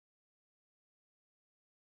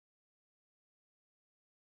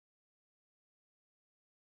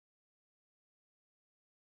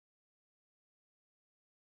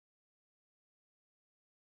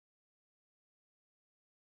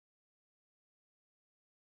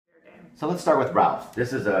So let's start with Ralph.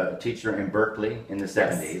 This is a teacher in Berkeley in the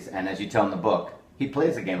 70s, and as you tell in the book, he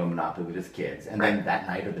plays a game of Monopoly with his kids, and then that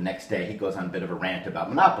night or the next day, he goes on a bit of a rant about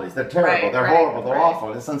Monopolies. They're terrible, they're horrible, they're awful.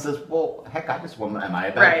 And his son says, well, heck, I just won. Am I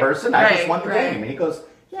a bad person? I just won the game. And he goes,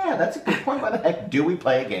 yeah, that's a good point. Why the heck do we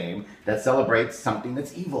play a game that celebrates something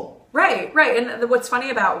that's evil? Right. And what's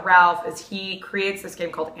funny about Ralph is he creates this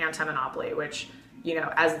game called Anti-Monopoly, which, you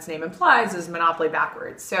know, as its name implies, is Monopoly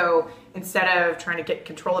backwards. So instead of trying to get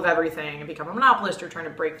control of everything and become a monopolist, you're trying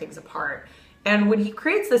to break things apart. And when he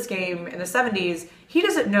creates this game in the 70s, he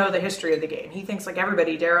doesn't know the history of the game. He thinks, like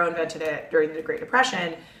everybody, Darrow invented it during the Great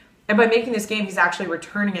Depression. And by making this game, he's actually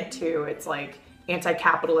returning it to its like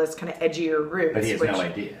anti-capitalist, kind of edgier roots. But he has no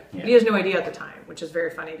idea. Yeah. He has no idea at the time, which is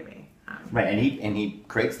very funny to me. Right, and he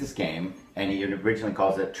creates this game, and he originally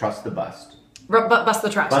calls it Trust the Bust. Bust the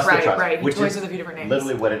Trust, Bust the Trust, right. He which toys is with a few different names.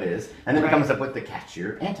 Literally what it is. And then he comes up with the Catch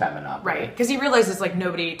Your Anti-Monopoly. Right, because he realizes like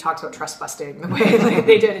nobody talks about trust busting the way like,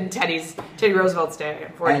 they did in Teddy Roosevelt's day,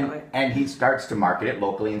 unfortunately. And he starts to market it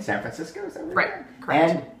locally in San Francisco. Is that right?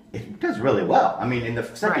 Correct. And it does really well. I mean, in the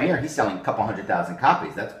second year, he's selling a couple 100,000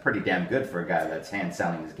 copies. That's pretty damn good for a guy that's hand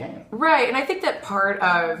selling his game. Right, and I think that part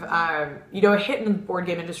of, you know, a hit in the board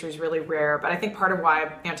game industry is really rare, but I think part of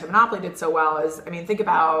why Anti-Monopoly did so well is, I mean, think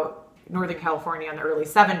about Northern California in the early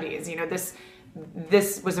 70s. You know,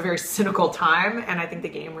 this was a very cynical time, and I think the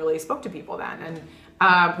game really spoke to people then.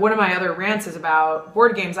 And one of my other rants is about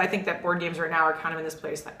board games. I think that board games right now are kind of in this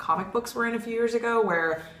place that comic books were in a few years ago,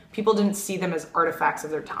 where people didn't see them as artifacts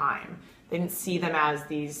of their time. They didn't see them as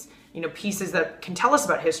these, you know, pieces that can tell us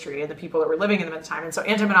about history and the people that were living in them at the time. And so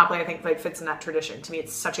Anti-Monopoly, I think, like fits in that tradition. To me,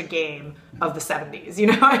 it's such a game of the 70s, you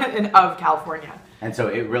know, and of California. And so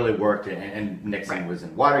it really worked, and Nixon was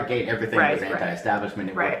in Watergate, everything was anti-establishment,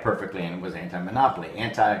 it worked perfectly, and it was anti-monopoly.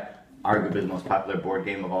 Arguably the most popular board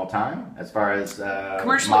game of all time, as far as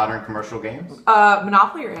modern commercial games?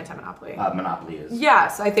 Monopoly or Anti-Monopoly? Monopoly is.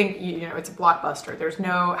 Yes, I think, you know, it's a blockbuster. There's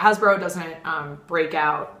no, Hasbro doesn't break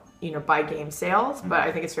out, you know, by game sales, but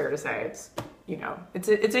I think it's fair to say it's, you know, it's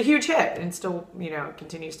a huge hit, and still, you know,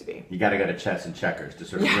 continues to be. You got to go to chess and checkers to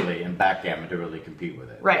sort of really, and backgammon to really compete with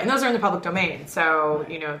it. Right, and those are in the public domain, so,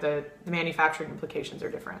 you know, the manufacturing implications are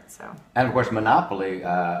different, so. And of course, Monopoly,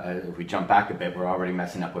 if we jump back a bit, we're already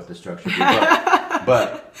messing up with the structure of your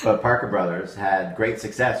book. But Parker Brothers had great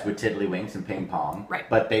success with Tiddlywinks and Ping Pong,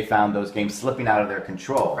 but they found those games slipping out of their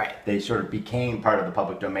control. They sort of became part of the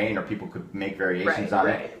public domain, or people could make variations on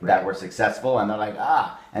it that were successful, and they're like,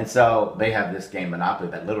 and so they have this game Monopoly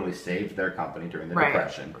that literally saved their company during the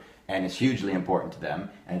Depression, and it's hugely important to them.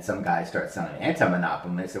 And some guys start selling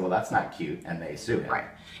Anti-Monopoly, and they say, well, that's not cute, and they sue him.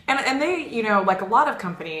 And they, you know, like a lot of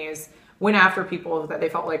companies went after people that they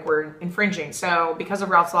felt like were infringing. So because of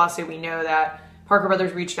Ralph's lawsuit, we know that Parker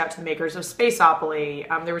Brothers reached out to the makers of Spaceopoly.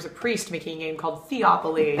 There was a priest making a game called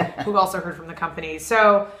Theopoly who also heard from the company.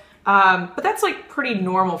 So, but that's like pretty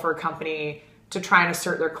normal for a company to try and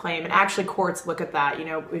assert their claim. And actually courts look at that. You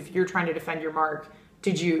know, if you're trying to defend your mark,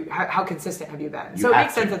 how consistent have you been? So it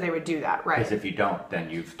makes sense that they would do that, right? Because if you don't, then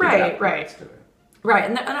you've given up rights to it. Right,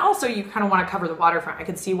 and also you kind of want to cover the waterfront. I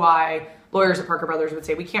could see why lawyers at Parker Brothers would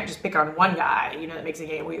say, we can't just pick on one guy, you know, that makes a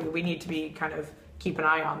game. We need to be kind of keep an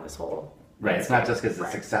eye on this whole. Right, it's not just because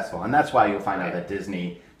it's successful. And that's why you'll find out that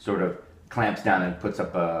Disney sort of clamps down and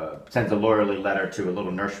sends a lawyerly letter to a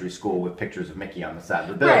little nursery school with pictures of Mickey on the side of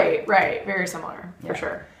the building. Right, very similar, for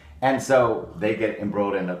sure. And so they get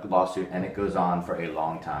embroiled in a lawsuit, and it goes on for a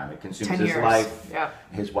long time. It consumes his life.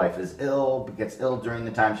 His wife is ill, gets ill during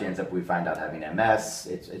the time. She ends up, we find out, having MS.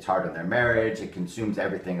 It's hard on their marriage. It consumes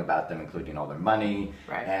everything about them, including all their money.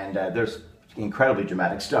 And there's incredibly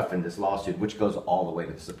dramatic stuff in this lawsuit, which goes all the way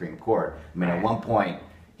to the Supreme Court. I mean, at one point,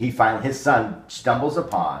 his son stumbles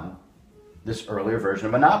upon this earlier version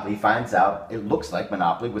of Monopoly. He finds out it looks like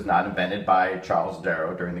Monopoly was not invented by Charles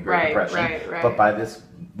Darrow during the Great Depression, but by this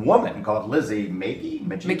woman called Lizzie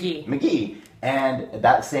McGee. And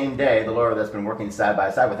that same day, the lawyer that's been working side by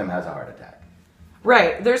side with him has a heart attack.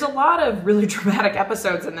 Right. There's a lot of really dramatic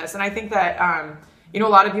episodes in this, and I think that you know, a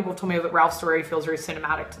lot of people have told me that Ralph's story feels very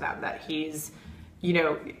cinematic to them. That he's, you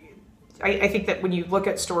know, I think that when you look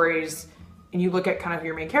at stories and you look at kind of who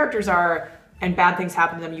your main characters are, and bad things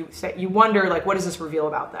happen to them, you wonder, like, what does this reveal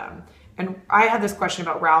about them? And I had this question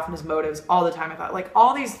about Ralph and his motives all the time. I thought, like,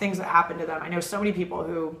 all these things that happen to them, I know so many people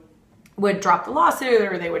who would drop the lawsuit,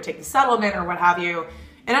 or they would take the settlement, or what have you.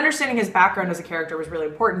 And understanding his background as a character was really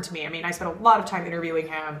important to me. I mean, I spent a lot of time interviewing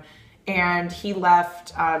him, and he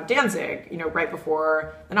left Danzig, you know, right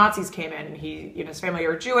before the Nazis came in, and he, you know, his family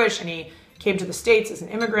are Jewish, and he came to the States as an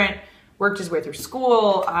immigrant worked his way through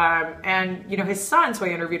school, and you know, his sons, who I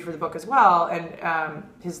interviewed for the book as well, and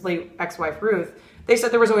his late ex-wife Ruth, they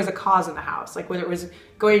said there was always a cause in the house, like whether it was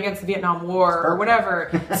going against the Vietnam War or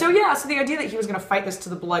whatever. So yeah, so the idea that he was going to fight this to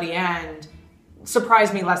the bloody end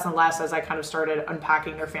surprised me less and less as I kind of started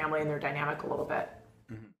unpacking their family and their dynamic a little bit.